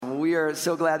We are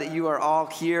so glad that you are all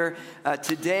here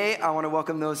today. I want to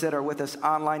welcome those that are with us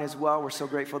online as well. We're so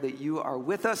grateful that you are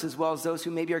with us, as well as those who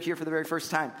maybe are here for the very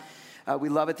first time. We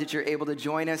love it that you're able to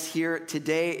join us here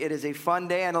today. It is a fun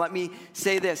day, and let me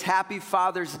say this, Happy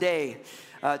Father's Day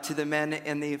to the men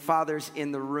and the fathers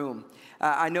in the room.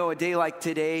 I know a day like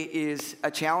today is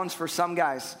a challenge for some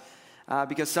guys,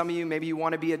 because some of you, maybe you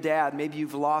want to be a dad, maybe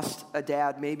you've lost a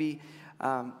dad, maybe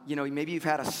maybe you've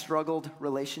had a struggled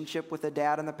relationship with a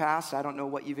dad in the past. I don't know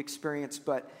what you've experienced,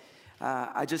 but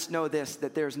I just know this,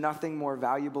 that there's nothing more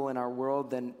valuable in our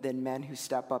world than men who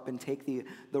step up and take the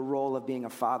role of being a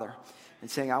father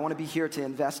and saying, I want to be here to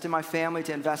invest in my family,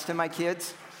 to invest in my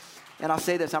kids. And I'll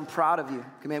say this, I'm proud of you.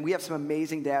 Man, we have some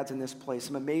amazing dads in this place,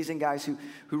 some amazing guys who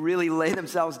really lay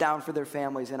themselves down for their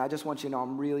families. And I just want you to know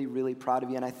I'm really, really proud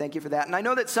of you. And I thank you for that. And I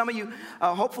know that some of you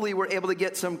hopefully were able to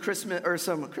get some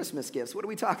Christmas gifts. What are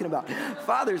we talking about?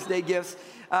 Father's Day gifts.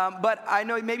 But I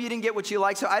know maybe you didn't get what you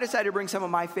like. So I decided to bring some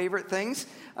of my favorite things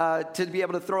to be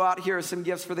able to throw out here as some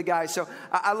gifts for the guys. So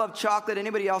I love chocolate.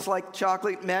 Anybody else like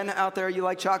chocolate? Men out there, you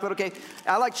like chocolate? Okay.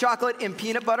 I like chocolate and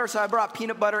peanut butter. So I brought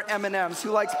peanut butter M&Ms. Who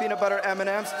likes peanut butter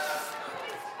M&Ms?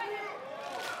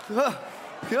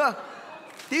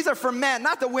 These are for men,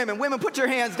 not the women. Women, put your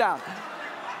hands down.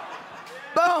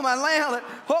 Boom, I landed it.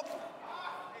 Whoop.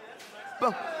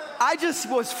 Boom. I just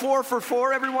was 4 for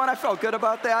 4, everyone. I felt good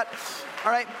about that.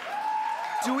 All right.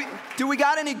 Do we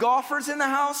got any golfers in the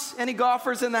house? Any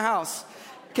golfers in the house?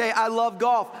 Okay, I love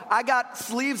golf. I got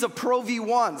sleeves of Pro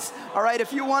V1s. All right,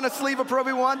 if you want a sleeve of Pro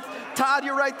V1s, Todd,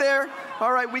 you're right there.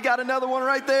 All right, we got another one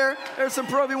right there. There's some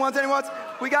Pro V1s. Anyone?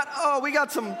 We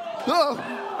got some.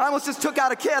 Oh, I almost just took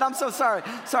out a kid. I'm so sorry.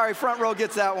 Sorry, front row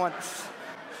gets that one.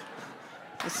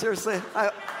 Seriously,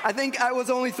 I think I was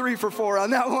only 3 for 4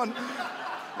 on that one.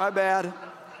 My bad. All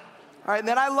right, and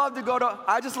then I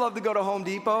just love to go to Home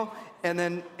Depot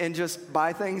and just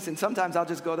buy things. And sometimes I'll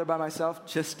just go there by myself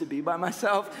just to be by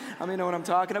myself. I mean, you know what I'm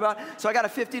talking about? So I got a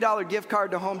 $50 gift card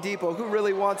to Home Depot. Who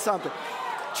really wants something?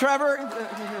 Trevor?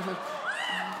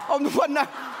 Oh, what? No.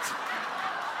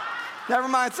 Never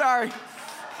mind, sorry.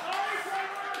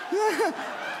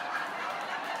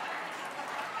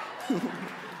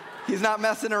 He's not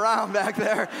messing around back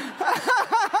there.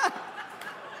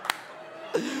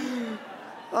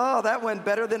 Oh, that went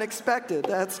better than expected.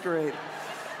 That's great.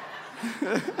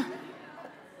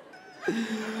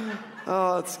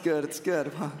 Oh, it's good. It's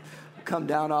good. I'll come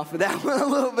down off of that one a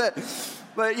little bit.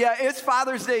 But yeah, it's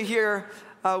Father's Day here.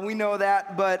 We know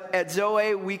that. But at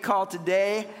Zoe, we call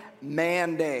today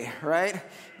Man Day, right?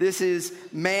 This is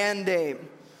Man Day.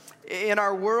 In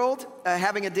our world,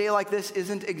 having a day like this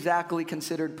isn't exactly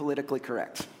considered politically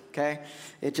correct, okay?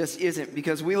 It just isn't,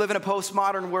 because we live in a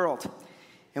postmodern world.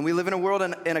 And we live in a world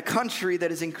in a country that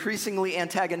is increasingly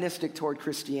antagonistic toward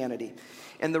Christianity.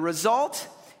 And the result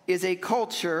is a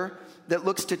culture that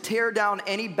looks to tear down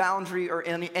any boundary or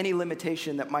any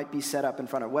limitation that might be set up in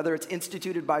front of it. Whether it's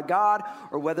instituted by God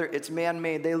or whether it's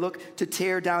man-made, they look to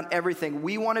tear down everything.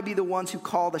 We want to be the ones who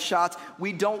call the shots.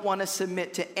 We don't want to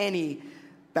submit to any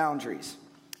boundaries.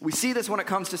 We see this when it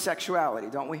comes to sexuality,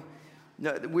 don't we?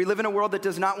 We live in a world that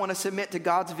does not want to submit to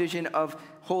God's vision of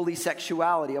holy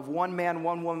sexuality, of one man,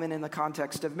 one woman in the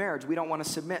context of marriage. We don't want to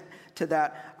submit to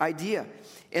that idea.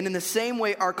 And in the same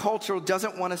way, our culture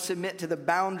doesn't want to submit to the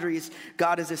boundaries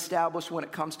God has established when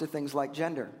it comes to things like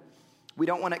gender. We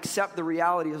don't want to accept the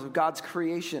realities of God's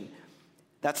creation.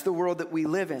 That's the world that we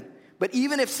live in. But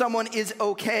even if someone is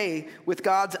okay with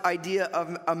God's idea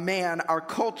of a man, our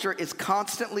culture is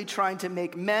constantly trying to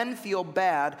make men feel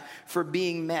bad for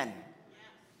being men.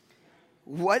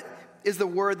 What is the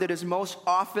word that is most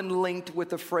often linked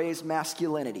with the phrase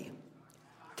masculinity?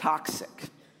 Toxic,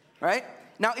 right?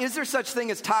 Now, is there such thing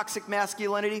as toxic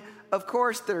masculinity? Of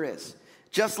course there is.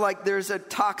 Just like there's a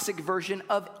toxic version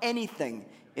of anything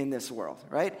in this world,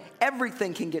 right?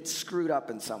 Everything can get screwed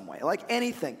up in some way. Like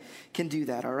anything can do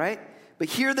that, all right? But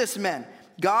hear this, men.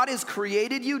 God has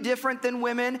created you different than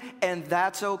women, and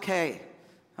that's okay,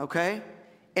 okay?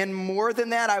 And more than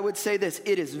that, I would say this.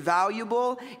 It is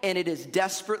valuable, and it is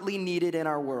desperately needed in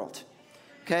our world,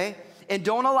 okay? And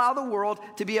don't allow the world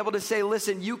to be able to say,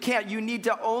 listen, you can't. You need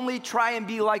to only try and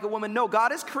be like a woman. No,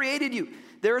 God has created you.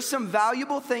 There are some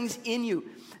valuable things in you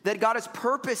that God has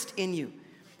purposed in you.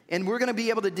 And we're going to be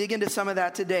able to dig into some of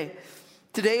that today.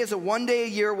 Today is a one day a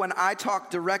year when I talk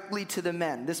directly to the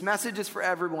men. This message is for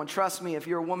everyone. Trust me, if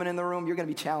you're a woman in the room, you're going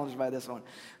to be challenged by this one,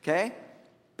 okay?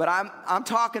 But I'm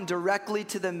talking directly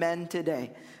to the men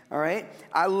today. All right?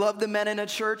 I love the men in a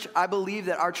church. I believe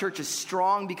that our church is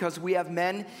strong because we have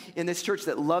men in this church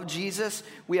that love Jesus.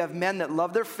 We have men that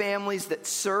love their families, that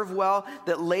serve well,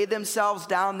 that lay themselves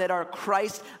down, that are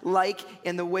Christ-like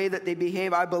in the way that they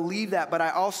behave. I believe that, but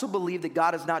I also believe that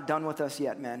God is not done with us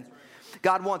yet, men.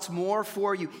 God wants more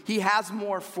for you. He has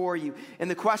more for you. And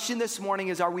the question this morning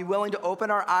is, are we willing to open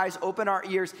our eyes, open our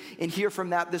ears, and hear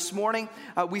from that? This morning,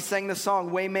 we sang the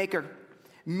song, Waymaker.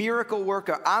 Miracle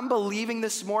worker. I'm believing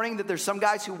this morning that there's some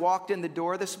guys who walked in the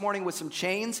door this morning with some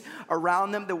chains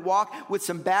around them, that walk with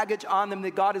some baggage on them,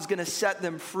 that God is going to set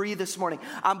them free this morning.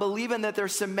 I'm believing that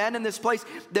there's some men in this place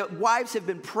that wives have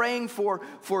been praying for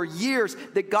years,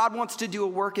 that God wants to do a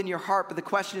work in your heart. But the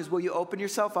question is, will you open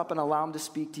yourself up and allow him to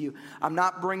speak to you? I'm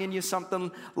not bringing you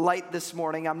something light this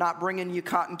morning. I'm not bringing you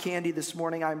cotton candy this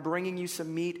morning. I'm bringing you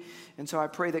some meat. And so I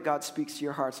pray that God speaks to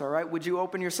your hearts, all right? Would you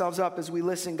open yourselves up as we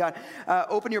listen, God?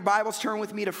 Open your Bibles, turn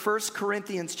with me to 1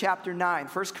 Corinthians chapter 9.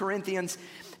 1 Corinthians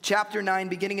chapter 9,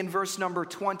 beginning in verse number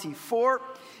 24.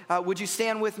 Would you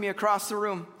stand with me across the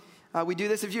room? We do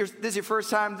this if this is your first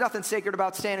time. Nothing sacred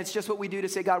about standing. It's just what we do to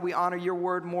say, God, we honor your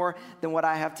word more than what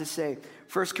I have to say.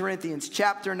 1 Corinthians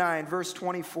chapter 9, verse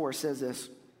 24 says this.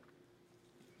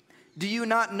 Do you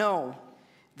not know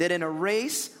that in a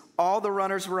race all the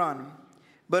runners run,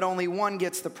 but only one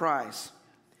gets the prize?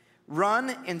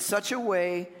 Run in such a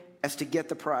way as to get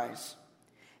the prize.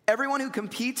 Everyone who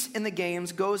competes in the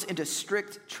games goes into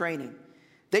strict training.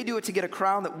 They do it to get a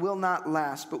crown that will not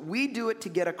last, but we do it to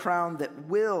get a crown that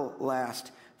will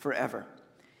last forever.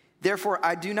 Therefore,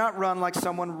 I do not run like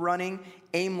someone running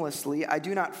aimlessly. I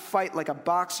do not fight like a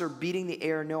boxer beating the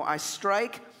air. No, I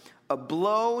strike a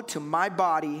blow to my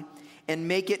body and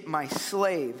make it my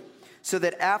slave, so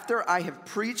that after I have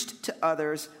preached to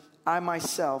others, I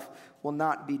myself will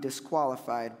not be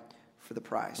disqualified for the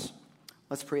prize.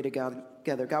 Let's pray together.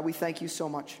 God, we thank you so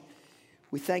much.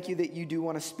 We thank you that you do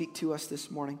want to speak to us this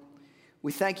morning.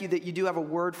 We thank you that you do have a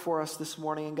word for us this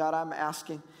morning. And God, I'm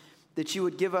asking that you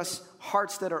would give us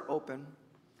hearts that are open.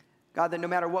 God, that no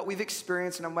matter what we've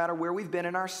experienced, no matter where we've been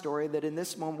in our story, that in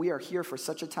this moment we are here for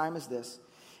such a time as this.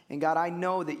 And God, I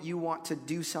know that you want to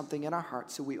do something in our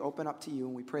hearts, so we open up to you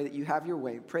and we pray that you have your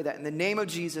way. We pray that in the name of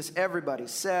Jesus, everybody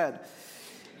said,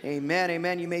 amen,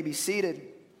 amen. You may be seated.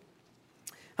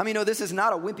 How many know this is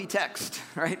not a wimpy text,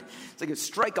 right? It's like a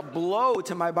strike a blow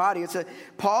to my body.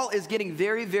 Paul is getting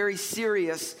very, very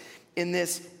serious in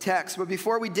this text. But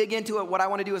before we dig into it, what I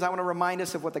want to do is I want to remind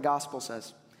us of what the gospel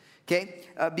says, okay?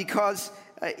 Because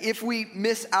if we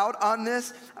miss out on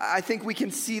this, I think we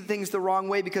can see things the wrong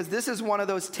way, because this is one of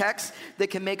those texts that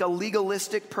can make a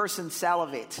legalistic person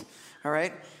salivate, all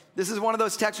right? This is one of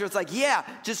those texts where it's like, yeah,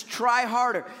 just try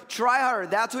harder. Try harder.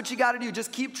 That's what you got to do.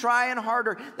 Just keep trying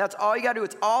harder. That's all you got to do.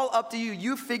 It's all up to you.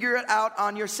 You figure it out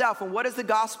on yourself. And what does the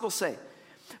gospel say?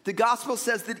 The gospel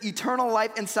says that eternal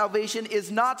life and salvation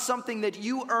is not something that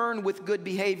you earn with good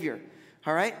behavior.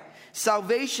 All right?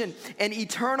 Salvation and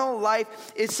eternal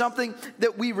life is something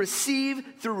that we receive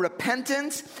through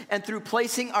repentance and through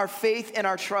placing our faith and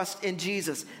our trust in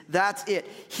Jesus. That's it.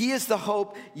 He is the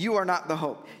hope. You are not the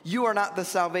hope. You are not the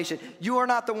salvation. You are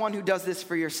not the one who does this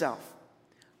for yourself.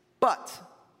 But,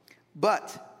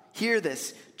 hear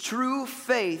this. True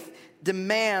faith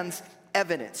demands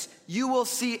evidence. You will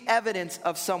see evidence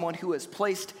of someone who has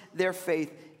placed their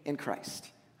faith in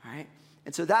Christ. All right?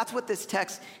 And so that's what this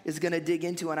text is going to dig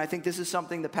into, and I think this is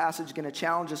something the passage is going to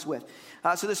challenge us with.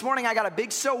 So this morning I got a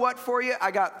big so what for you.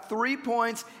 I got 3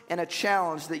 points and a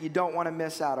challenge that you don't want to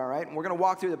miss out, all right? And we're going to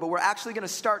walk through that, but we're actually going to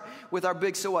start with our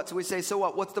big so what. So we say, so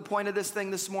what? What's the point of this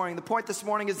thing this morning? The point this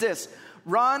morning is this: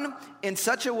 run in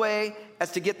such a way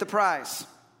as to get the prize.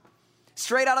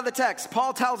 Straight out of the text,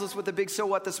 Paul tells us what the big so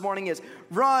what this morning is.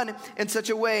 Run in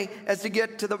such a way as to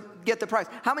get the prize.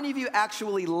 How many of you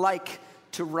actually like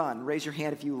to run? Raise your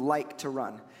hand if you like to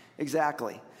run.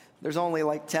 Exactly. There's only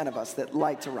like 10 of us that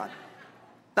like to run.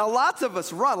 Now, lots of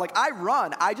us run. Like, I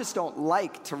run. I just don't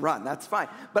like to run. That's fine.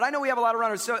 But I know we have a lot of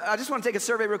runners, so I just want to take a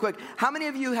survey real quick. How many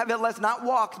of you have at least not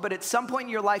walked, but at some point in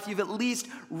your life, you've at least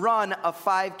run a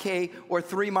 5K or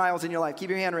 3 miles in your life?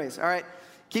 Keep your hand raised, all right?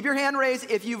 Keep your hand raised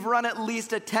if you've run at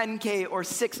least a 10K or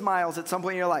 6 miles at some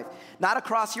point in your life. Not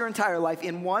across your entire life.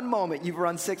 In one moment, you've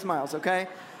run 6 miles, okay?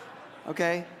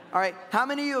 Okay? All right, how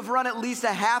many of you have run at least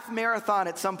a half marathon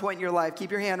at some point in your life?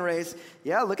 Keep your hand raised.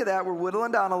 Yeah, look at that. We're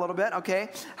whittling down a little bit, okay?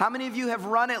 How many of you have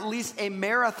run at least a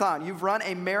marathon? You've run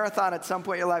a marathon at some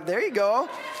point in your life. There you go.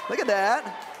 Look at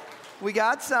that. We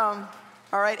got some.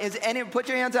 All right, put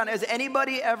your hands on. Has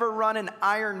anybody ever run an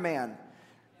Ironman?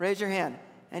 Raise your hand.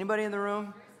 Anybody in the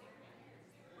room?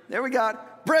 There we go.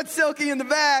 Brett Silkey in the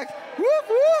back. Whoop,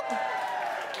 whoop.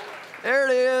 There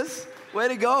it is. Way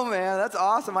to go, man. That's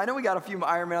awesome. I know we got a few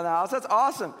Ironmen in the house. That's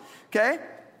awesome. Okay?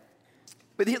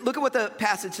 But look at what the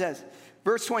passage says.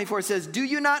 Verse 24 says, do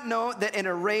you not know that in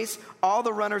a race all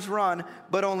the runners run,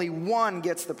 but only one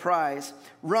gets the prize?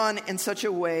 Run in such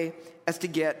a way as to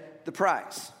get the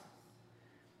prize.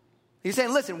 He's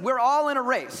saying, listen, we're all in a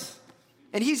race.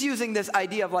 And he's using this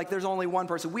idea of like there's only one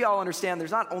person. We all understand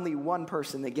there's not only one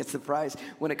person that gets the prize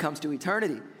when it comes to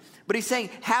eternity. But he's saying,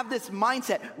 have this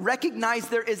mindset. Recognize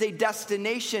there is a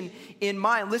destination in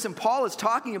mind. Listen, Paul is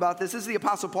talking about this. This is the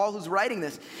Apostle Paul who's writing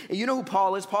this. And you know who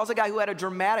Paul is. Paul's a guy who had a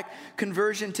dramatic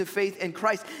conversion to faith in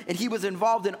Christ. And he was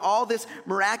involved in all this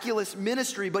miraculous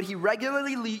ministry. But he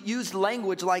regularly used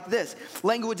language like this.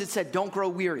 Language that said, don't grow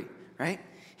weary, right?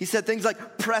 He said things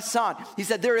like, press on. He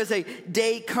said, there is a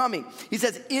day coming. He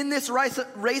says, in this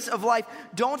race of life,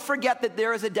 don't forget that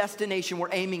there is a destination we're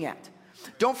aiming at.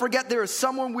 Don't forget there is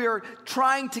someone we're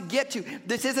trying to get to.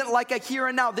 This isn't like a here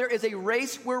and now. There is a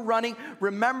race we're running.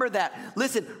 Remember that.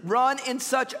 Listen, run in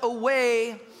such a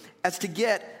way as to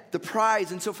get the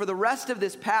prize. And so for the rest of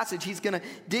this passage, he's going to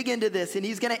dig into this and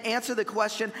he's going to answer the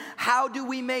question, how do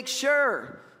we make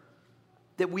sure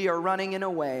that we are running in a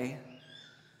way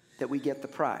that we get the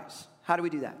prize? How do we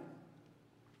do that?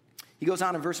 He goes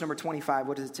on in verse number 25.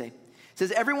 What does it say? It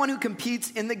says, everyone who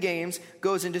competes in the games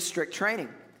goes into strict training.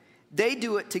 They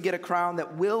do it to get a crown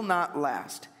that will not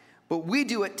last, but we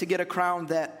do it to get a crown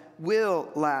that will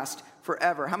last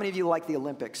forever. How many of you like the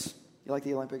Olympics? You like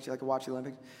the Olympics? You like to watch the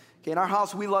Olympics? Okay, in our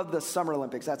house, we love the Summer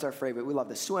Olympics. That's our favorite. We love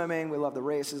the swimming. We love the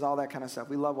races, all that kind of stuff.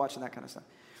 We love watching that kind of stuff.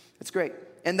 It's great.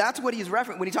 And that's what he's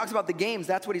referencing. When he talks about the games,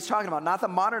 that's what he's talking about. Not the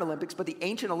modern Olympics, but the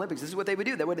ancient Olympics. This is what they would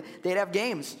do. They'd have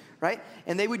games, right?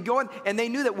 And they would go in, and they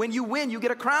knew that when you win, you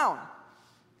get a crown.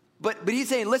 But he's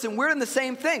saying, listen, we're in the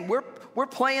same thing. We're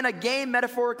playing a game,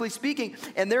 metaphorically speaking,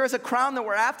 and there is a crown that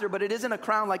we're after, but it isn't a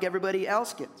crown like everybody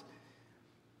else gets.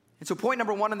 And so point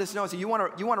number one in this note is you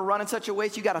want to run in such a way,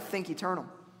 so you got to think eternal.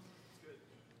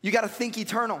 You got to think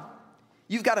eternal.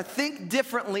 You've got to think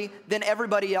differently than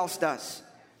everybody else does.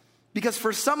 Because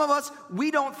for some of us, we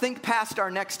don't think past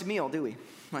our next meal, do we?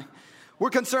 Like, we're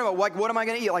concerned about, like, what am I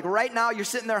going to eat? Like, right now, you're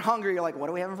sitting there hungry. You're like, what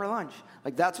are we having for lunch?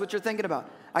 Like, that's what you're thinking about.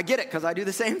 I get it, because I do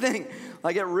the same thing.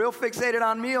 I get real fixated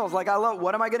on meals. Like, I love,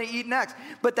 what am I going to eat next?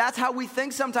 But that's how we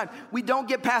think sometimes. We don't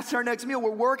get past our next meal.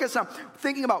 We're working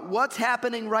thinking about what's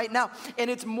happening right now. And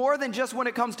it's more than just when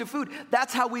it comes to food.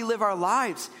 That's how we live our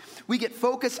lives. We get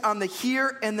focused on the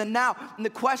here and the now. And the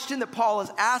question that Paul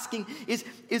is asking is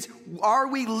are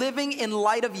we living in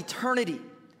light of eternity?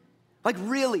 Like,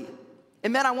 really?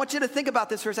 And man, I want you to think about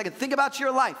this for a second. Think about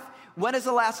your life. When is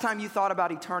the last time you thought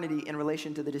about eternity in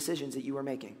relation to the decisions that you were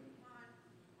making?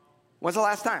 When's the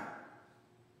last time?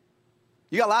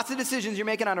 You got lots of decisions you're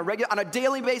making on a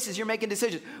daily basis. You're making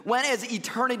decisions. When has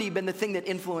eternity been the thing that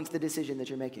influenced the decision that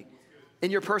you're making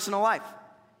in your personal life?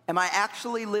 Am I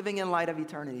actually living in light of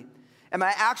eternity? Am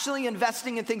I actually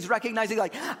investing in things, recognizing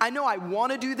like, I know I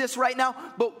want to do this right now,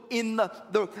 but in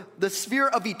the sphere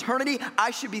of eternity,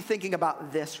 I should be thinking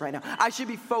about this right now. I should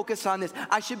be focused on this.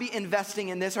 I should be investing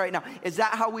in this right now. Is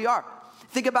that how we are?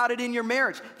 Think about it in your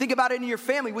marriage. Think about it in your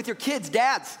family, with your kids,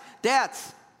 dads.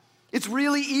 It's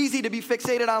really easy to be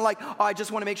fixated on like, oh, I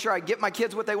just want to make sure I get my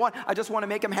kids what they want. I just want to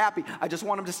make them happy. I just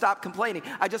want them to stop complaining.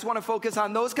 I just want to focus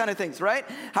on those kind of things, right?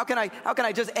 How can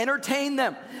I just entertain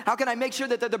them? How can I make sure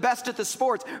that they're the best at the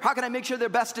sports? How can I make sure they're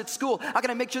best at school? How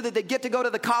can I make sure that they get to go to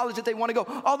the college that they want to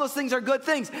go? All those things are good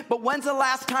things. But when's the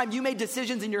last time you made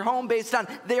decisions in your home based on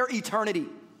their eternity?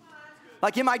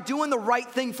 Like, am I doing the right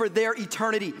thing for their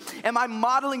eternity? Am I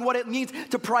modeling what it means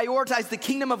to prioritize the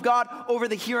kingdom of God over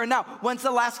the here and now? When's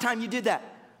the last time you did that?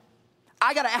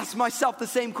 I got to ask myself the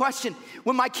same question.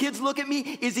 When my kids look at me,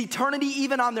 is eternity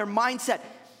even on their mindset?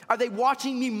 Are they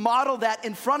watching me model that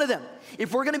in front of them?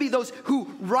 If we're going to be those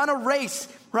who run a race,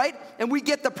 right, and we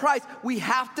get the prize, we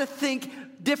have to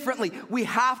think differently. We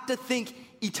have to think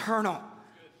eternal.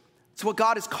 It's what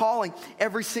God is calling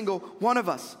every single one of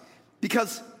us,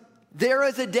 because there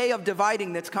is a day of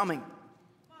dividing that's coming.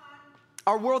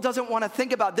 Our world doesn't want to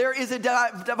think about it. There is a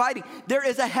dividing. There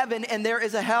is a heaven and there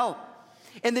is a hell.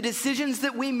 And the decisions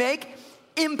that we make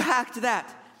impact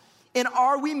that. And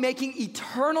are we making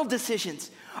eternal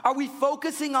decisions? Are we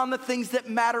focusing on the things that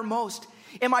matter most?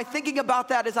 Am I thinking about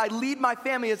that as I lead my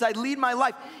family, as I lead my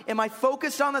life? Am I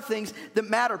focused on the things that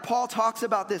matter? Paul talks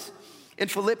about this in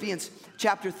Philippians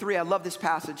chapter 3. I love this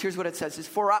passage. Here's what it says. It's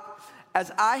as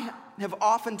I have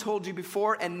often told you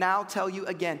before and now tell you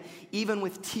again, even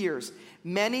with tears,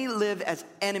 many live as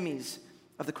enemies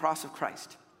of the cross of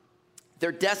Christ.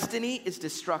 Their destiny is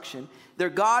destruction. Their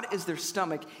God is their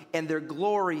stomach, and their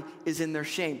glory is in their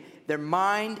shame. Their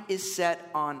mind is set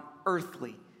on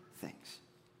earthly things.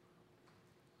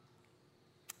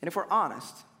 And if we're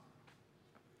honest,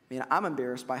 I'm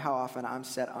embarrassed by how often I'm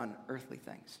set on earthly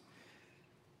things.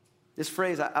 This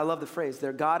phrase, I love the phrase,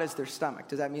 their God is their stomach.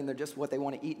 Does that mean they're just what they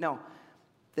want to eat? No.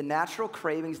 The natural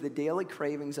cravings, the daily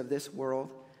cravings of this world,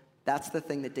 that's the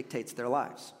thing that dictates their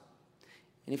lives.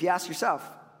 And if you ask yourself,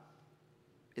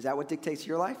 is that what dictates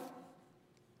your life?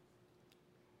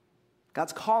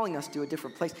 God's calling us to a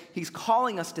different place. He's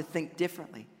calling us to think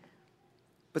differently.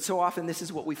 But so often this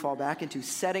is what we fall back into,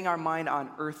 setting our mind on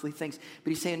earthly things.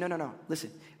 But he's saying, no.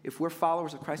 Listen, if we're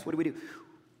followers of Christ, what do?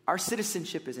 Our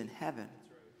citizenship is in heaven.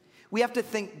 We have to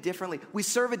think differently. We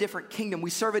serve a different kingdom. We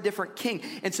serve a different king.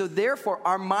 And so therefore,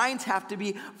 our minds have to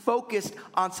be focused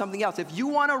on something else. If you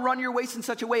want to run your race in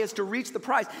such a way as to reach the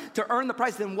prize, to earn the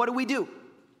prize, then what do?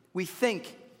 We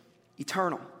think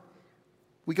eternal.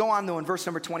 We go on though in verse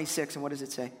number 26, and what does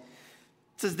it say?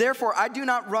 It says, therefore, I do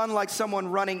not run like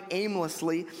someone running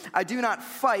aimlessly. I do not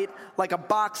fight like a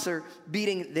boxer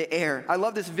beating the air. I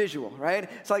love this visual, right?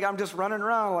 It's like I'm just running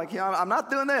around like, I'm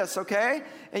not doing this, okay?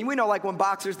 And we know like when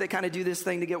boxers, they kind of do this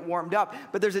thing to get warmed up.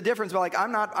 But there's a difference. But like,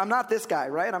 I'm not this guy,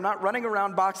 right? I'm not running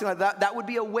around boxing like that. That would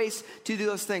be a waste to do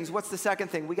those things. What's the second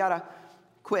thing? We got to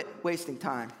quit wasting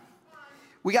time.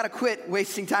 We got to quit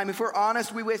wasting time. If we're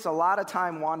honest, we waste a lot of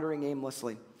time wandering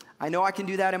aimlessly. I know I can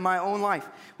do that in my own life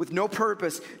with no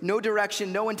purpose, no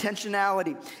direction, no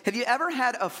intentionality. Have you ever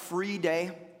had a free day?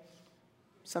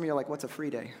 Some of you are like, what's a free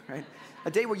day, right?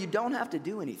 A day where you don't have to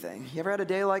do anything. You ever had a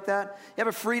day like that? You have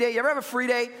a free day? You ever have a free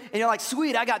day and you're like,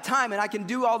 sweet, I got time and I can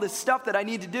do all this stuff that I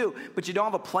need to do, but you don't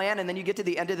have a plan, and then you get to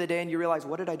the end of the day and you realize,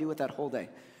 what did I do with that whole day,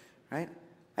 right?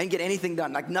 I didn't get anything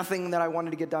done. Like nothing that I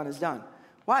wanted to get done is done.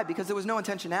 Why? Because there was no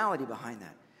intentionality behind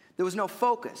that. There was no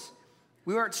focus.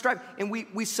 We weren't striving. And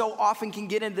we so often can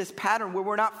get into this pattern where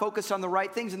we're not focused on the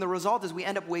right things. And the result is we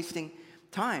end up wasting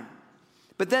time.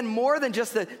 But then more than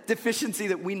just the deficiency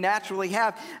that we naturally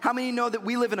have, how many know that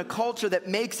we live in a culture that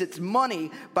makes its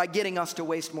money by getting us to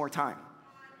waste more time?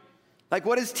 Like,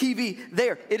 what is TV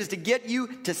there? It is to get you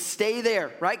to stay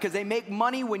there, right? Because they make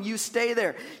money when you stay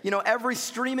there. You know, every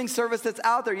streaming service that's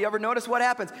out there, you ever notice what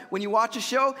happens? When you watch a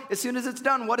show, as soon as it's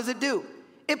done, what does it do?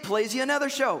 It plays you another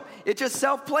show. It just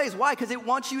self-plays. Why? Because it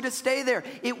wants you to stay there.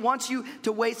 It wants you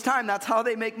to waste time. That's how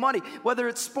they make money. Whether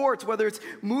it's sports, whether it's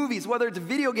movies, whether it's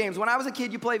video games. When I was a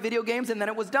kid, you play video games and then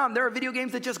it was done. There are video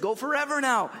games that just go forever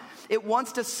now. It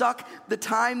wants to suck the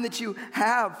time that you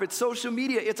have. It's social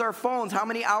media. It's our phones. How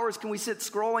many hours can we sit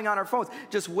scrolling on our phones?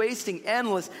 Just wasting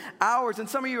endless hours. And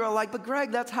some of you are like, but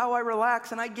Greg, that's how I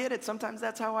relax. And I get it. Sometimes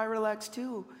that's how I relax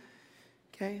too.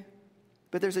 Okay?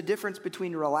 But there's a difference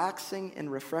between relaxing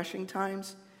and refreshing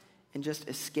times and just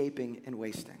escaping and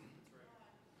wasting.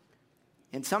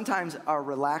 And sometimes our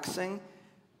relaxing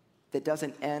that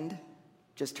doesn't end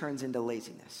just turns into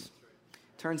laziness,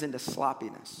 turns into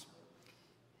sloppiness.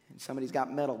 And somebody's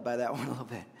got meddled by that one a little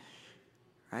bit,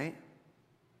 right?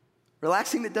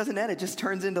 Relaxing that doesn't end, it just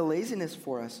turns into laziness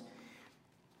for us.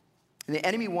 And the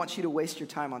enemy wants you to waste your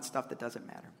time on stuff that doesn't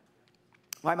matter.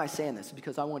 Why am I saying this?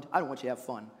 Because I don't want you to have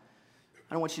fun.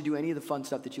 I don't want you to do any of the fun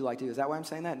stuff that you like to do. Is that why I'm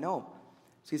saying that? No.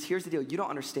 Because here's the deal. You don't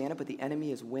understand it, but the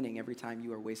enemy is winning every time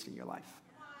you are wasting your life.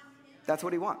 That's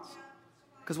what he wants.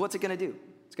 Because what's it going to do?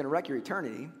 It's going to wreck your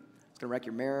eternity. It's going to wreck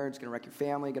your marriage. It's going to wreck your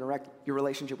family. It's going to wreck your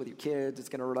relationship with your kids. It's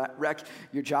going to wreck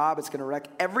your job. It's going to wreck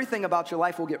everything about your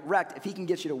life will get wrecked if he can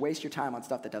get you to waste your time on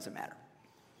stuff that doesn't matter.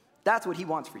 That's what he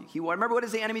wants for you. Remember, what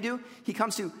does the enemy do? He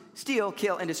comes to steal,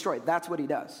 kill, and destroy. That's what he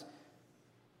does.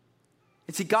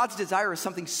 And see, God's desire is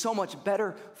something so much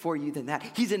better for you than that.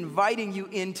 He's inviting you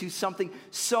into something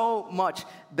so much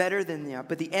better than that.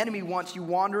 But the enemy wants you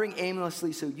wandering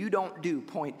aimlessly so you don't do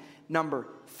point number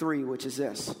 3, which is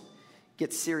this.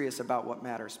 Get serious about what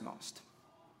matters most.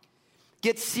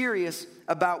 Get serious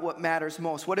about what matters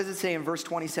most. What does it say in verse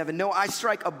 27? No, I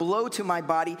strike a blow to my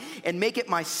body and make it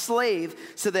my slave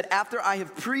so that after I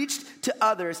have preached to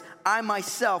others, I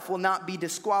myself will not be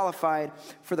disqualified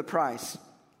for the prize.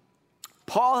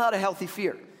 Paul had a healthy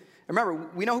fear. Remember,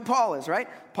 we know who Paul is, right?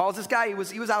 Paul's this guy, he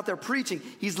was out there preaching.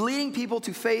 He's leading people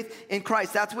to faith in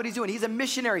Christ. That's what he's doing. He's a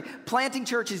missionary, planting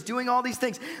churches, doing all these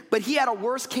things. But he had a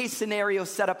worst case scenario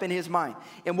set up in his mind.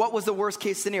 And what was the worst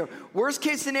case scenario? Worst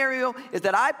case scenario is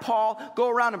that I, Paul, go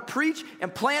around and preach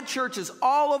and plant churches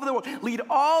all over the world, lead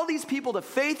all these people to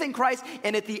faith in Christ,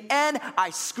 and at the end,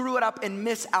 I screw it up and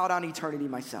miss out on eternity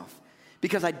myself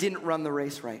because I didn't run the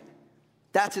race right.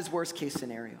 That's his worst case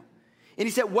scenario. And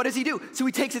he said, what does he do? So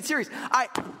he takes it serious.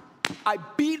 I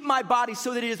beat my body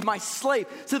so that it is my slave,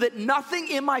 so that nothing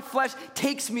in my flesh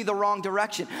takes me the wrong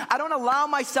direction. I don't allow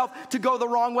myself to go the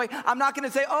wrong way. I'm not going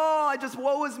to say,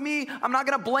 woe is me. I'm not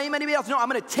going to blame anybody else. No, I'm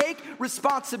going to take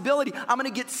responsibility. I'm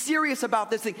going to get serious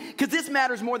about this thing because this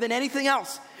matters more than anything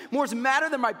else. It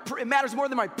matters more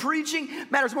than my preaching,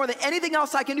 matters more than anything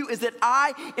else I can do, is that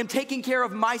I am taking care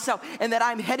of myself and that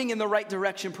I'm heading in the right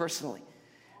direction personally.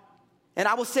 And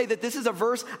I will say that this is a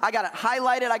verse, I got it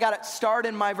highlighted, I got it starred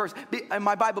in my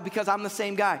Bible because I'm the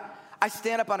same guy. I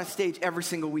stand up on a stage every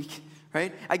single week,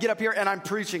 right? I get up here and I'm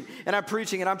preaching and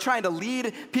I'm trying to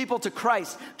lead people to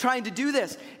Christ, trying to do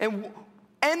this. And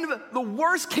the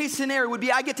worst case scenario would be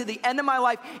I get to the end of my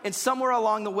life and somewhere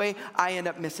along the way, I end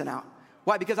up missing out.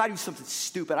 Why? Because I do something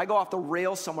stupid. I go off the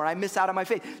rails somewhere. I miss out on my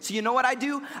faith. So you know what I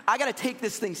do? I got to take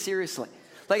this thing seriously.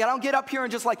 Like, I don't get up here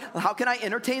and just like, how can I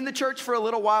entertain the church for a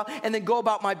little while and then go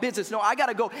about my business? No, I got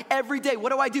to go every day.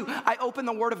 What do? I open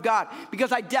the Word of God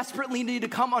because I desperately need to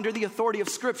come under the authority of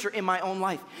Scripture in my own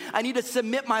life. I need to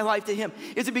submit my life to Him.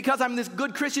 Is it because I'm this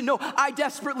good Christian? No, I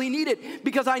desperately need it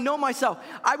because I know myself.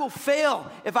 I will fail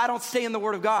if I don't stay in the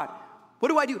Word of God.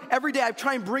 What do? Every day I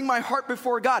try and bring my heart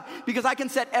before God because I can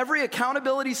set every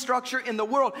accountability structure in the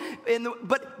world.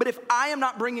 But if I am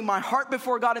not bringing my heart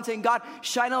before God and saying, God,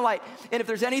 shine a light. And if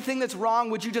there's anything that's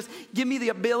wrong, would you just give me the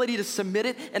ability to submit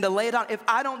it and to lay it on? If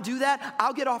I don't do that,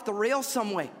 I'll get off the rails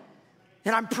some way.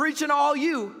 And I'm preaching to all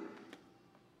you.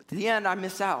 But to the end, I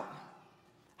miss out.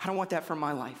 I don't want that for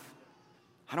my life.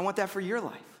 I don't want that for your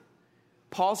life.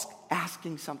 Paul's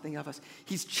asking something of us.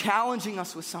 He's challenging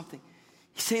us with something.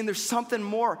 He's saying there's something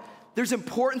more. There's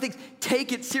important things.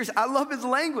 Take it serious. I love his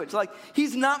language. Like,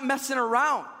 he's not messing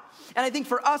around. And I think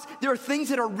for us, there are things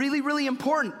that are really, really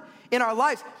important in our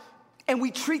lives. And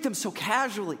we treat them so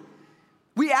casually.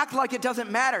 We act like it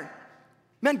doesn't matter.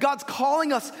 Man, God's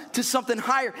calling us to something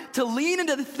higher, to lean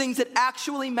into the things that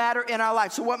actually matter in our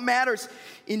life. So what matters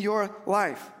in your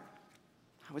life?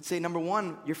 I would say, number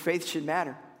one, your faith should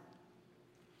matter.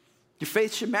 Your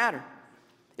faith should matter.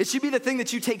 It should be the thing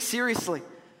that you take seriously.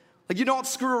 Like, you don't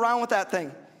screw around with that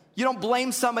thing. You don't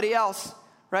blame somebody else,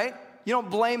 right? You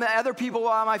don't blame other people,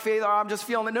 my faith, or I'm just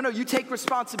feeling it. No, you take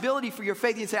responsibility for your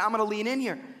faith and you say, I'm going to lean in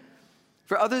here.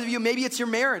 For others of you, maybe it's your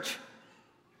marriage.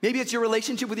 Maybe it's your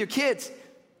relationship with your kids.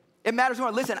 It matters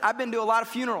more. Listen, I've been to a lot of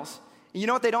funerals. And you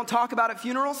know what they don't talk about at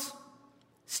funerals?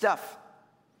 Stuff.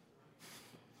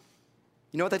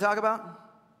 You know what they talk about?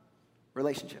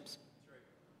 Relationships.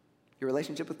 Your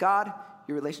relationship with God,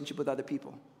 your relationship with other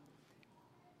people.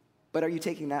 But are you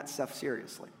taking that stuff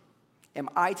seriously? Am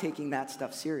I taking that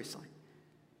stuff seriously?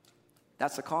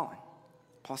 That's the calling.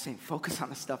 Paul's saying, focus on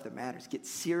the stuff that matters. Get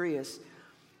serious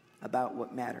about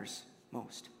what matters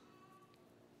most.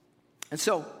 And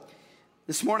so,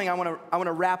 this morning I want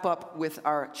to wrap up with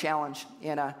our challenge.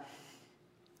 And I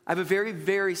have a very,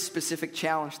 very specific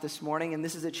challenge this morning. And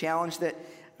this is a challenge that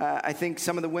I think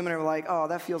some of the women are like, oh,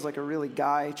 that feels like a really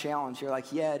guy challenge. You're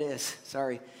like, yeah, it is.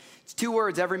 Sorry. It's 2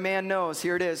 words every man knows.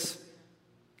 Here it is.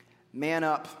 Man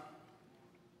up.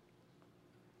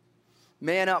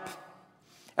 Man up.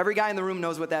 Every guy in the room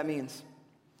knows what that means.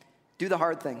 Do the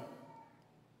hard thing.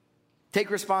 Take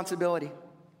responsibility.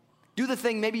 Do the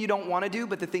thing maybe you don't want to do,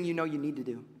 but the thing you know you need to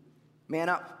do. Man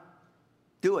up.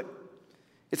 Do it.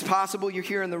 It's possible you're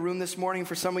here in the room this morning.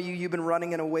 For some of you, you've been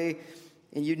running in a way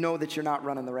and you know that you're not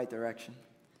running the right direction.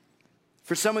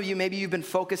 For some of you, maybe you've been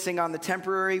focusing on the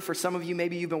temporary. For some of you,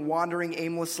 maybe you've been wandering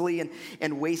aimlessly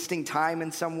and wasting time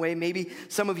in some way. Maybe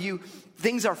some of you,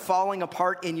 things are falling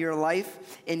apart in your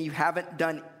life and you haven't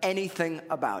done anything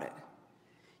about it.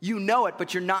 You know it,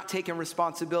 but you're not taking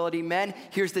responsibility. Men,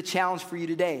 here's the challenge for you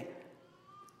today.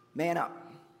 Man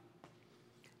up.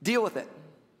 Deal with it.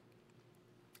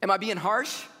 Am I being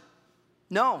harsh?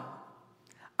 No.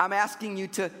 I'm asking you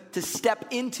to step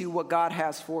into what God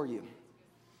has for you.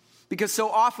 Because so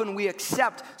often we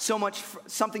accept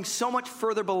something so much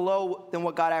further below than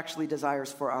what God actually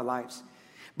desires for our lives.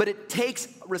 But it takes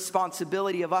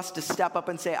responsibility of us to step up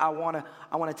and say, I want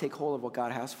to take hold of what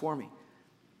God has for me.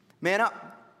 Man up.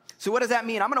 So what does that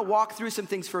mean? I'm going to walk through some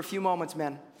things for a few moments,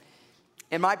 men.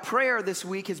 And my prayer this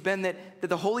week has been that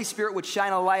the Holy Spirit would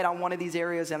shine a light on one of these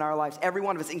areas in our lives, every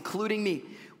one of us, including me.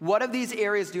 What of these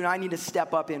areas do I need to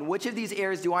step up in? Which of these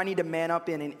areas do I need to man up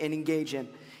in and engage in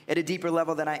at a deeper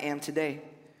level than I am today?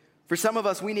 For some of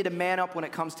us, we need to man up when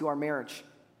it comes to our marriage.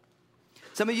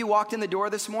 Some of you walked in the door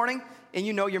this morning and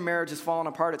you know your marriage is falling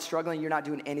apart, it's struggling, you're not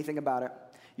doing anything about it.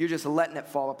 You're just letting it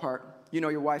fall apart. You know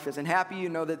your wife isn't happy, you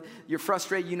know that you're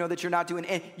frustrated, you know that you're not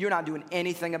doing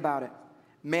anything about it.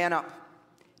 Man up.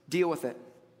 Deal with it.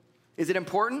 Is it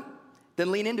important?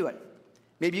 Then lean into it.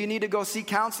 Maybe you need to go seek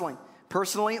counseling.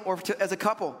 personally or as a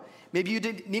couple. Maybe you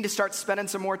need to start spending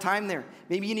some more time there.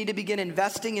 Maybe you need to begin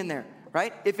investing in there,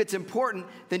 right? If it's important,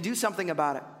 then do something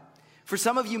about it. For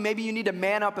some of you, maybe you need to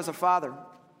man up as a father.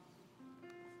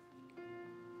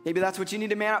 Maybe that's what you need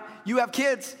to man up. You have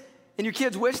kids, and your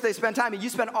kids wish they spend time, and you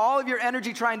spend all of your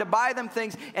energy trying to buy them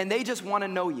things, and they just want to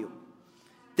know you.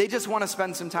 They just want to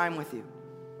spend some time with you.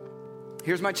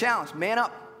 Here's my challenge. Man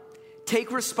up.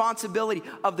 Take responsibility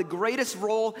of the greatest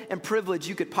role and privilege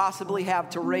you could possibly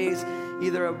have to raise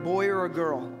either a boy or a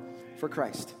girl for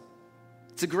Christ.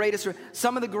 It's the greatest,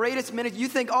 some of the greatest minutes. You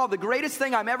think, the greatest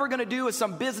thing I'm ever going to do is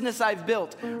some business I've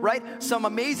built, right? Some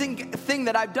amazing thing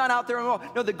that I've done out there in the world.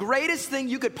 No, the greatest thing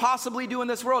you could possibly do in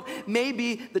this world may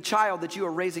be the child that you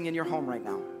are raising in your home right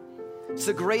now. It's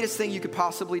the greatest thing you could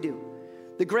possibly do.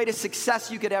 The greatest success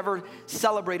you could ever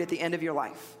celebrate at the end of your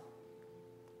life.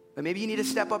 But maybe you need to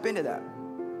step up into that.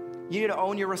 You need to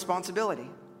own your responsibility.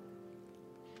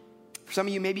 For some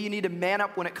of you, maybe you need to man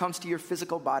up when it comes to your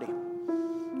physical body.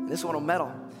 And this one will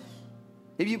meddle.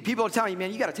 Maybe people are telling you,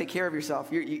 man, you got to take care of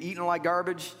yourself. You're eating like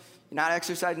garbage. You're not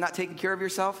exercising, not taking care of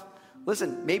yourself.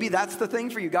 Listen, maybe that's the thing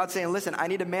for you. God's saying, listen, I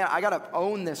got to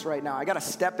own this right now. I got to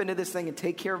step into this thing and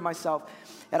take care of myself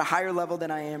at a higher level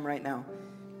than I am right now.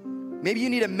 Maybe you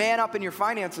need to man up in your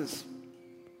finances.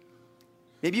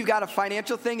 Maybe you've got a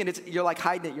financial thing and you're like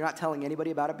hiding it. You're not telling anybody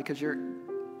about it because you're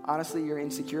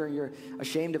insecure and you're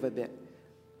ashamed of it a bit.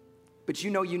 But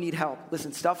you know you need help.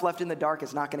 Listen, stuff left in the dark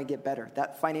is not going to get better.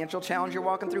 That financial challenge you're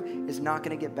walking through is not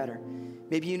going to get better.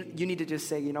 Maybe you need to just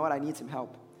say, you know what, I need some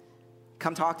help.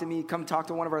 Come talk to me. Come talk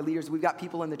to one of our leaders. We've got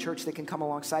people in the church that can come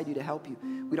alongside you to help you.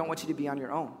 We don't want you to be on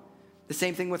your own. The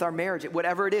same thing with our marriage.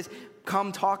 Whatever it is,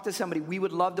 come talk to somebody. We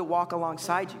would love to walk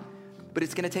alongside you. But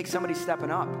it's going to take somebody stepping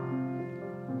up.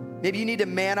 Maybe you need to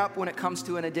man up when it comes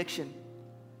to an addiction.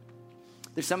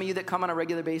 There's some of you that come on a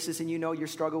regular basis and you know you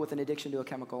struggle with an addiction to a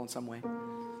chemical in some way.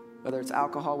 Whether it's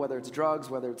alcohol, whether it's drugs,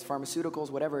 whether it's pharmaceuticals,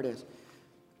 whatever it is.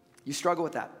 You struggle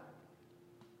with that.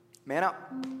 Man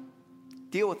up.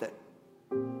 Deal with it.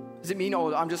 Does it mean,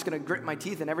 I'm just going to grit my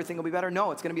teeth and everything will be better?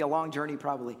 No, it's going to be a long journey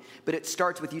probably. But it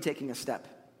starts with you taking a step.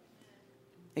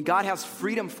 And God has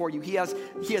freedom for you. He has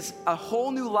a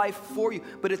whole new life for you,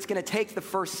 but it's going to take the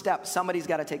first step. Somebody's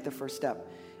got to take the first step.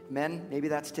 Men, maybe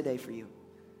that's today for you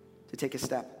to take a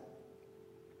step.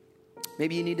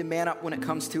 Maybe you need to man up when it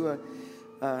comes to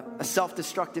a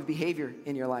self-destructive behavior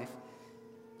in your life.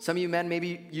 Some of you men,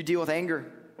 maybe you deal with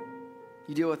anger.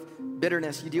 You deal with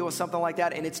bitterness. You deal with something like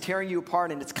that, and it's tearing you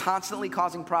apart, and it's constantly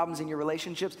causing problems in your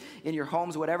relationships, in your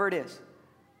homes, whatever it is.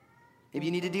 Maybe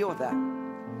you need to deal with that.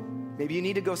 Maybe you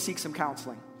need to go seek some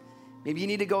counseling. Maybe you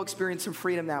need to go experience some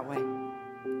freedom that way.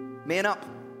 Man up.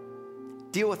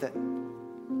 Deal with it.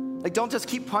 Like, don't just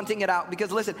keep punting it out,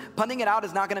 because listen, punting it out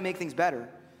is not going to make things better.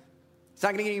 It's not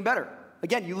going to get any better.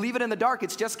 Again, you leave it in the dark,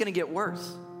 it's just going to get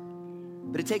worse.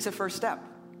 But it takes a first step.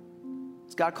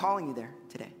 It's God calling you there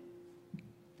today.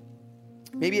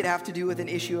 Maybe it'd have to do with an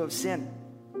issue of sin.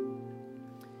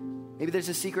 Maybe there's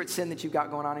a secret sin that you've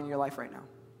got going on in your life right now.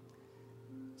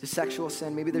 It's a sexual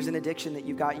sin. Maybe there's an addiction that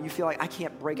you've got and you feel like, I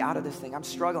can't break out of this thing. I'm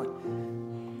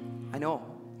struggling. I know.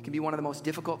 It can be one of the most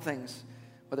difficult things,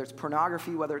 whether it's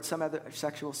pornography, whether it's some other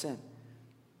sexual sin.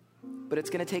 But it's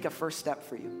going to take a first step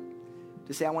for you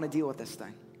to say, I want to deal with this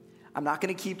thing. I'm not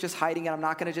going to keep just hiding it. I'm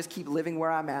not going to just keep living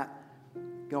where I'm at.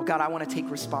 God, I want to take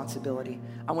responsibility.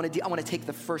 I want to take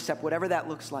the first step, whatever that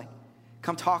looks like.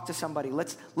 Come talk to somebody.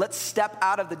 Let's step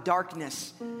out of the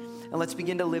darkness and let's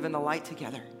begin to live in the light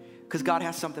together, because God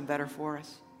has something better for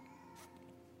us.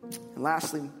 And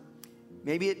lastly,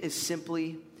 maybe it is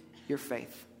simply your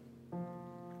faith.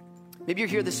 Maybe you're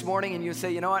here this morning and you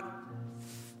say, you know what?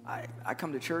 I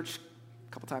come to church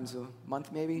a couple times a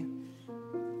month maybe.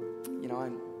 I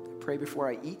pray before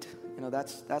I eat.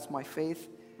 That's my faith.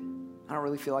 I don't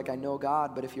really feel like I know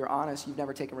God, but if you're honest, you've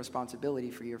never taken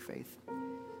responsibility for your faith.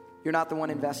 You're not the one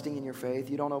investing in your faith.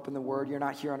 You don't open the Word. You're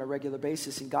not here on a regular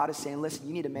basis. And God is saying, listen,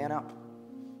 you need to man up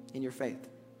in your faith.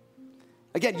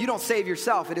 Again, you don't save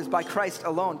yourself. It is by Christ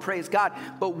alone. Praise God.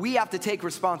 But we have to take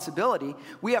responsibility.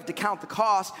 We have to count the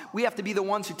cost. We have to be the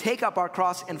ones who take up our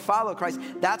cross and follow Christ.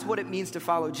 That's what it means to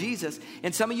follow Jesus.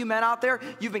 And some of you men out there,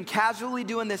 you've been casually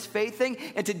doing this faith thing.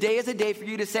 And today is a day for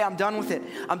you to say, I'm done with it.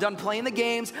 I'm done playing the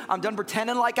games. I'm done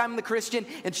pretending like I'm the Christian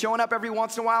and showing up every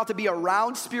once in a while to be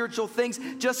around spiritual things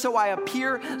just so I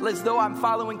appear as though I'm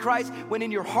following Christ, when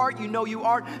in your heart you know you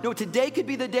aren't. No, today could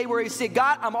be the day where you say,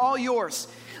 God, I'm all yours.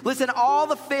 Listen, all all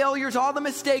the failures, all the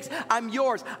mistakes, I'm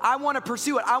yours. I want to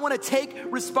pursue it. I want to take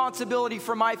responsibility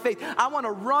for my faith. I want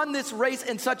to run this race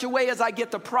in such a way as I get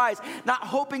the prize, not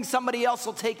hoping somebody else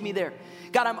will take me there.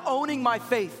 God, I'm owning my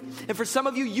faith. And for some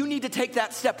of you, you need to take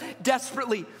that step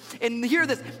desperately. And hear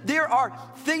this, there are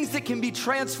things that can be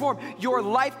transformed. Your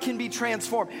life can be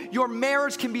transformed. Your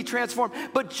marriage can be transformed.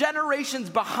 But generations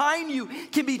behind you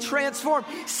can be transformed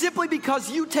simply because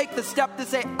you take the step to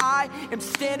say, I am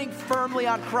standing firmly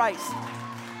on Christ.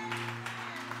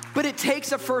 But it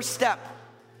takes a first step.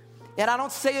 And I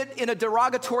don't say it in a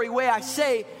derogatory way. I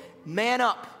say, man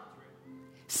up.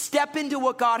 Step into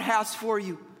what God has for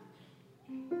you.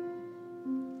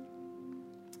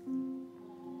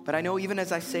 But I know even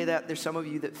as I say that, there's some of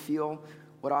you that feel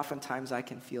what oftentimes I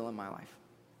can feel in my life.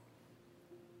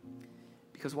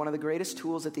 Because one of the greatest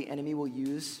tools that the enemy will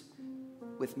use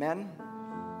with men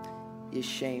is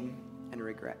shame and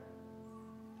regret.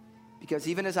 Because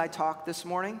even as I talk this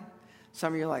morning,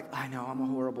 some of you are like, I know, I'm a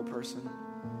horrible person.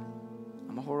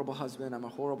 I'm a horrible husband. I'm a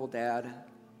horrible dad.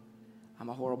 I'm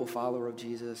a horrible follower of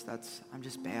Jesus. I'm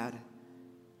just bad.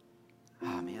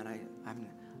 Oh man,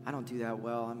 I don't do that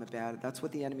well. I'm a bad. That's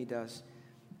what the enemy does.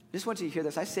 I just want you to hear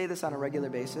this. I say this on a regular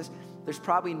basis. There's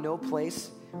probably no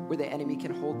place where the enemy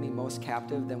can hold me most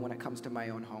captive than when it comes to my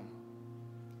own home.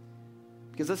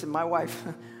 Because listen, my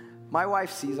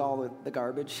wife sees all the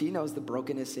garbage. She knows the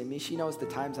brokenness in me. She knows the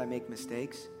times I make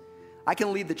mistakes. I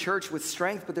can lead the church with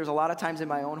strength, but there's a lot of times in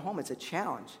my own home it's a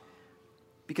challenge.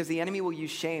 Because the enemy will use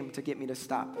shame to get me to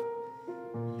stop.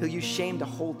 He'll use shame to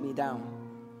hold me down.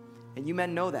 And you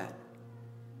men know that.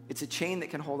 It's a chain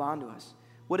that can hold on to us.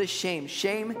 What is shame?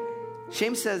 Shame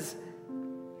says,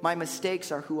 my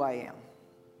mistakes are who I am.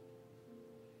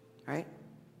 Right?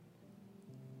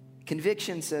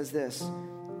 Conviction says this,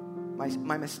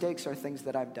 my mistakes are things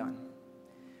that I've done.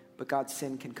 But God's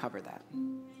sin can cover that.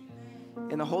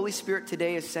 And the Holy Spirit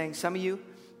today is saying, some of you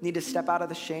need to step out of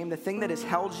the shame. The thing that has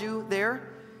held you there,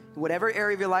 whatever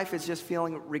area of your life is just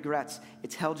feeling regrets,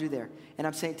 it's held you there. And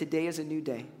I'm saying today is a new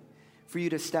day for you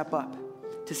to step up,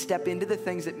 to step into the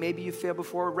things that maybe you failed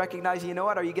before, recognizing, you know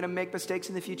what, are you going to make mistakes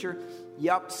in the future?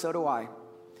 Yup, so do I.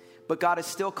 But God is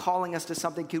still calling us to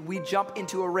something. Could we jump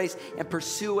into a race and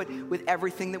pursue it with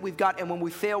everything that we've got? And when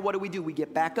we fail, what do? We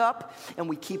get back up and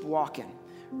we keep walking,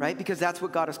 right? Because that's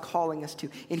what God is calling us to.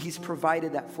 And he's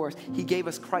provided that for us. He gave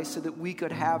us Christ so that we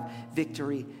could have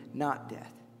victory, not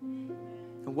death.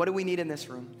 And what do we need in this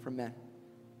room from men?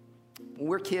 When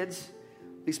we're kids,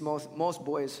 at least most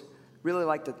boys really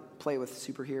like to play with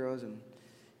superheroes, and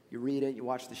you read it, you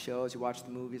watch the shows, you watch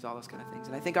the movies, all those kind of things.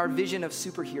 And I think our vision of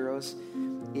superheroes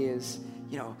is,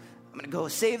 I'm going to go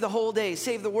save the whole day,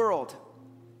 save the world.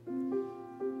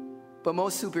 But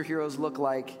most superheroes look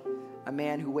like a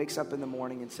man who wakes up in the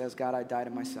morning and says, God, I died to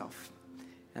myself,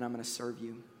 and I'm going to serve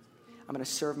you. I'm going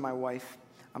to serve my wife.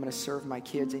 I'm going to serve my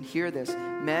kids. And hear this.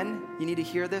 Men, you need to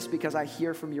hear this because I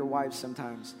hear from your wives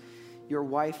sometimes. Your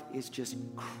wife is just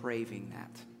craving that.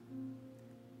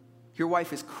 Your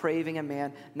wife is craving a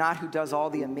man, not who does all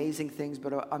the amazing things,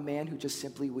 but a man who just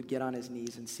simply would get on his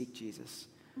knees and seek Jesus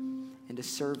and to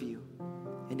serve you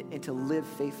and to live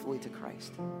faithfully to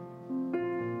Christ.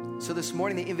 So this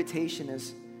morning, the invitation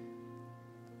is,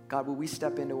 God, will we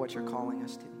step into what you're calling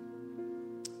us to?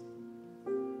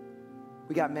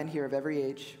 We got men here of every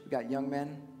age. We got young men,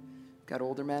 we got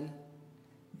older men,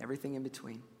 everything in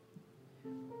between.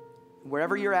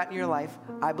 Wherever you're at in your life,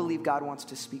 I believe God wants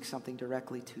to speak something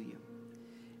directly to you.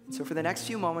 And so for the next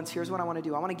few moments, here's what I want to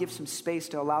do. I want to give some space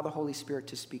to allow the Holy Spirit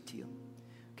to speak to you.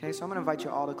 Okay, so I'm going to invite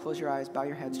you all to close your eyes, bow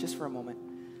your heads just for a moment.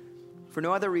 For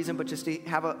no other reason, but just to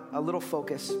have a little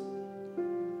focus.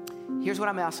 Here's what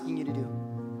I'm asking you to do.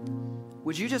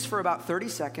 Would you just for about 30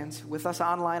 seconds, with us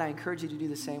online, I encourage you to do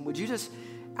the same. Would you just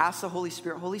ask the Holy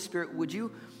Spirit, would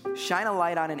you shine a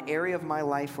light on an area of my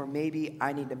life where maybe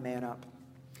I need to man up?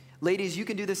 Ladies, you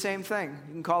can do the same thing.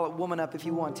 You can call it woman up if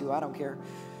you want to. I don't care.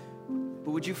 But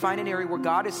would you find an area where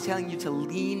God is telling you to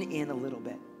lean in a little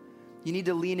bit? You need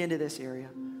to lean into this area.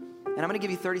 And I'm going to give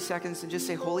you 30 seconds and just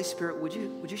say, Holy Spirit, would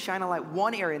you shine a light?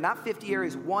 One area, not 50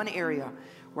 areas, one area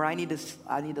where I need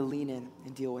to lean in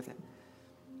and deal with it.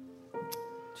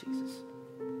 Jesus.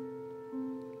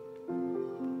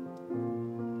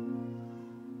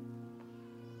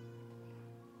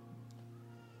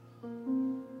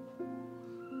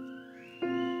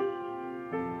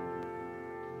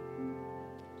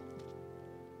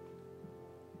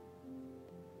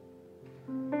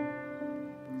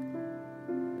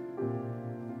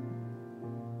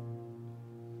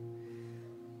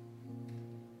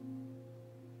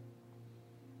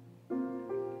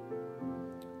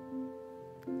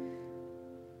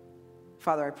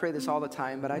 Father, I pray this all the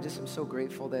time, but I just am so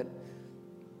grateful that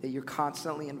you're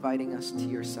constantly inviting us to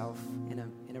yourself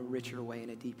in a richer way,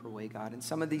 in a deeper way, God. And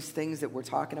some of these things that we're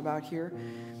talking about here,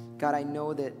 God, I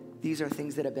know that these are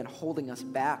things that have been holding us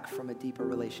back from a deeper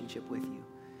relationship with you.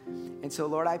 And so,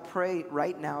 Lord, I pray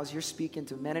right now as you're speaking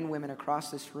to men and women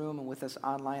across this room and with us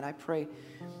online, I pray,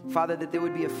 Father, that there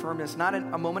would be a firmness, not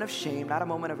a moment of shame, not a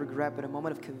moment of regret, but a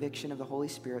moment of conviction of the Holy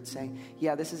Spirit saying,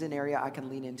 yeah, this is an area I can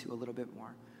lean into a little bit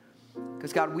more.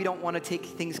 Because, God, we don't want to take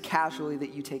things casually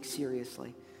that you take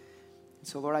seriously. And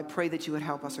so, Lord, I pray that you would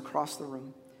help us across the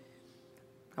room.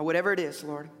 Now, whatever it is,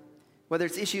 Lord, whether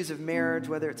it's issues of marriage,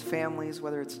 whether it's families,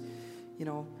 whether it's,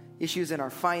 issues in our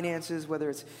finances, whether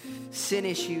it's sin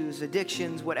issues,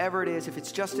 addictions, whatever it is, if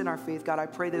it's just in our faith, God, I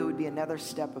pray that it would be another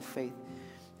step of faith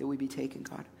that we be taken,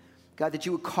 God. God, that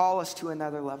you would call us to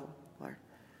another level, Lord.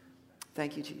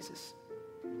 Thank you, Jesus.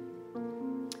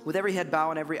 With every head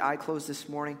bowed and every eye closed this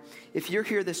morning, if you're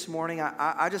here this morning,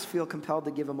 I just feel compelled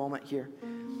to give a moment here.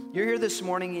 You're here this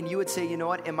morning and you would say, you know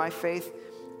what, in my faith,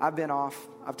 I've been off.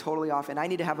 I'm totally off. And I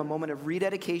need to have a moment of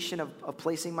rededication of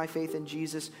placing my faith in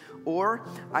Jesus. Or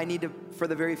I need to, for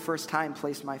the very first time,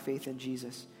 place my faith in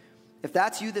Jesus. If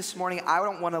that's you this morning, I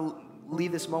don't want to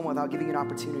leave this moment without giving you an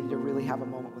opportunity to really have a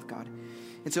moment with God.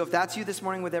 And so if that's you this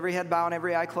morning with every head bowed and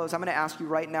every eye closed, I'm going to ask you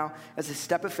right now as a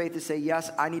step of faith to say, yes,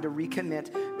 I need to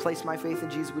recommit, place my faith in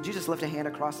Jesus. Would you just lift a hand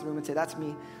across the room and say, that's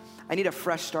me. I need a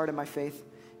fresh start in my faith.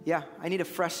 Yeah, I need a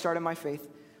fresh start in my faith.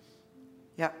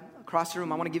 Yeah, across the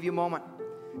room, I want to give you a moment.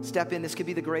 Step in. This could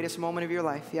be the greatest moment of your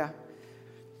life. Yeah.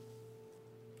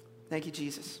 Thank you,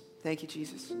 Jesus. Thank you,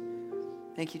 Jesus.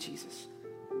 Thank you, Jesus.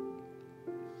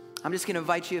 I'm just going to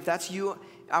invite you, if that's you,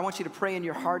 I want you to pray in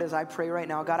your heart as I pray right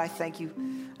now. God, I thank you.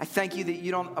 I thank you that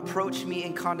you don't approach me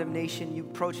in condemnation. You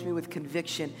approach me with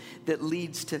conviction that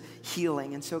leads to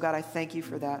healing. And so, God, I thank you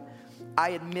for that. I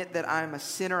admit that I'm a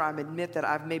sinner. I admit that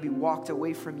I've maybe walked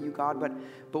away from you, God.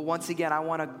 But once again, I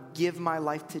want to give my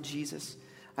life to Jesus.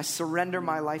 I surrender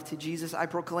my life to Jesus. I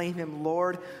proclaim him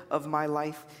Lord of my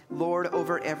life, Lord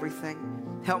over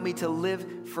everything. Help me to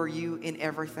live for you in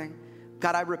everything.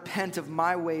 God, I repent of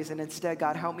my ways, and instead,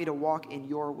 God, help me to walk in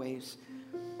your ways.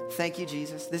 Thank you,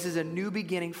 Jesus. This is a new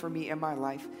beginning for me in my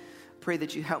life. Pray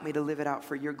that you help me to live it out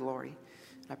for your glory.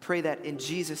 I pray that in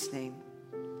Jesus' name.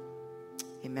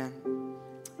 Amen.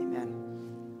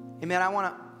 Amen. Amen. I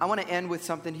want to end with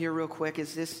something here real quick.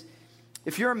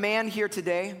 If you're a man here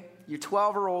today, you're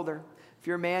 12 or older, if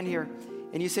you're a man here,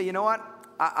 and you say, you know what,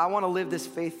 I want to live this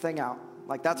faith thing out.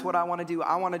 Like, that's what I want to do.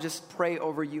 I want to just pray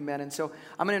over you men. And so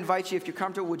I'm going to invite you, if you're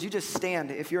comfortable, would you just stand?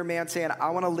 If you're a man saying, I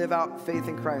want to live out faith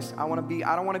in Christ. I don't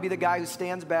want to be the guy who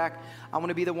stands back. I want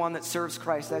to be the one that serves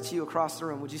Christ. That's you across the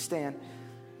room. Would you stand?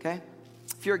 Okay?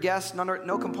 If you're a guest,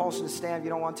 no compulsion to stand if you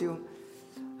don't want to.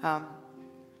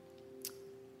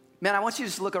 Man, I want you to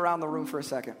just look around the room for a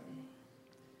second.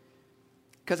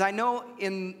 Because I know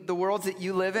in the worlds that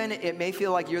you live in, it may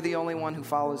feel like you're the only one who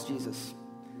follows Jesus.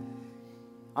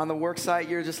 On the work site,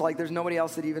 you're just like, there's nobody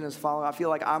else that even is following. I feel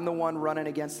like I'm the one running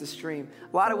against the stream.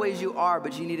 A lot of ways you are,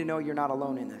 but you need to know you're not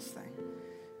alone in this thing.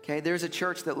 Okay? There's a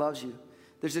church that loves you.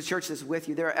 There's a church that's with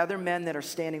you. There are other men that are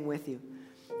standing with you.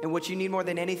 And what you need more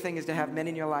than anything is to have men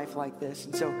in your life like this.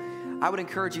 And so I would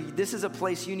encourage you, this is a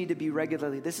place you need to be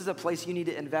regularly. This is a place you need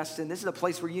to invest in. This is a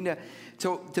place where you need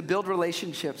to build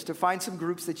relationships, to find some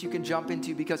groups that you can jump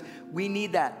into, because we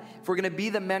need that. If we're going to be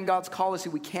the men God's called us to,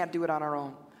 we can't do it on our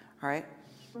own. All right?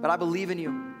 But I believe in you,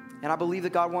 and I believe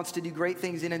that God wants to do great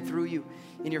things in and through you,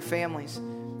 in your families.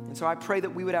 And so I pray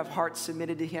that we would have hearts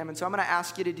submitted to him. And so I'm going to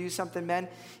ask you to do something, men,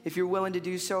 if you're willing to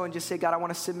do so, and just say, God, I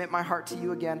want to submit my heart to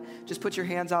you again. Just put your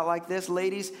hands out like this.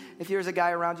 Ladies, if there's a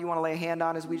guy around you want to lay a hand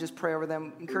on as we just pray over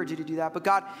them, I encourage you to do that. But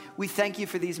God, we thank you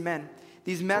for these men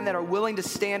that are willing to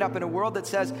stand up in a world that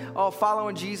says, oh,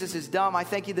 following Jesus is dumb. I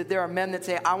thank you that there are men that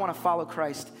say, I want to follow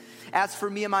Christ. As for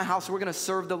me and my house, we're going to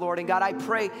serve the Lord. And God, I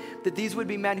pray that these would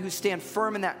be men who stand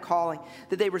firm in that calling,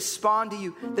 that they respond to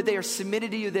you, that they are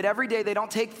submitted to you, that every day they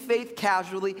don't take faith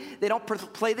casually, they don't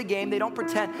play the game, they don't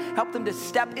pretend. Help them to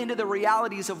step into the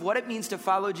realities of what it means to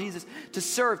follow Jesus, to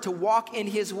serve, to walk in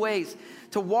his ways,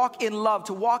 to walk in love,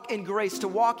 to walk in grace, to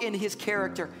walk in his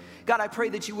character. God, I pray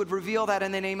that you would reveal that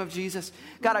in the name of Jesus.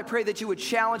 God, I pray that you would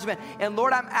challenge men. And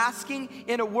Lord, I'm asking,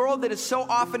 in a world that is so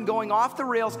often going off the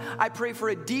rails, I pray for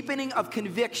a deepening of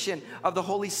conviction of the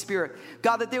Holy Spirit.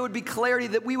 God, that there would be clarity,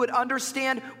 that we would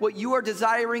understand what you are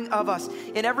desiring of us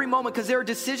in every moment, because there are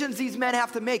decisions these men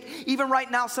have to make. Even right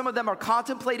now, some of them are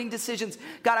contemplating decisions.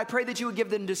 God, I pray that you would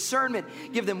give them discernment,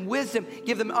 give them wisdom,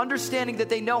 give them understanding, that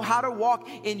they know how to walk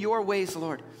in your ways,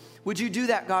 Lord. Would you do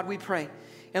that, God, we pray.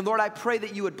 And Lord, I pray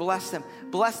that you would bless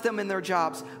them in their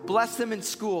jobs, bless them in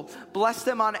school, bless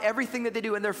them on everything that they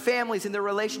do, in their families, in their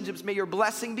relationships. May your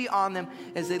blessing be on them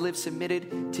as they live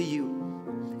submitted to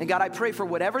you. And God, I pray for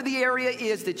whatever the area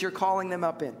is that you're calling them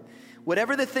up in,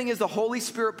 whatever the thing is the Holy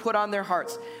Spirit put on their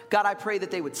hearts, God, I pray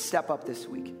that they would step up this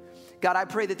week. God, I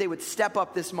pray that they would step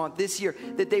up this month, this year,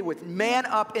 that they would man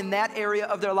up in that area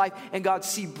of their life, and God,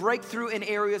 see breakthrough in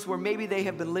areas where maybe they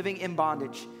have been living in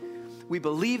bondage. We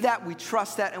believe that, we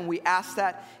trust that, and we ask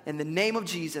that in the name of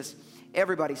Jesus.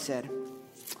 Everybody said,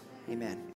 amen.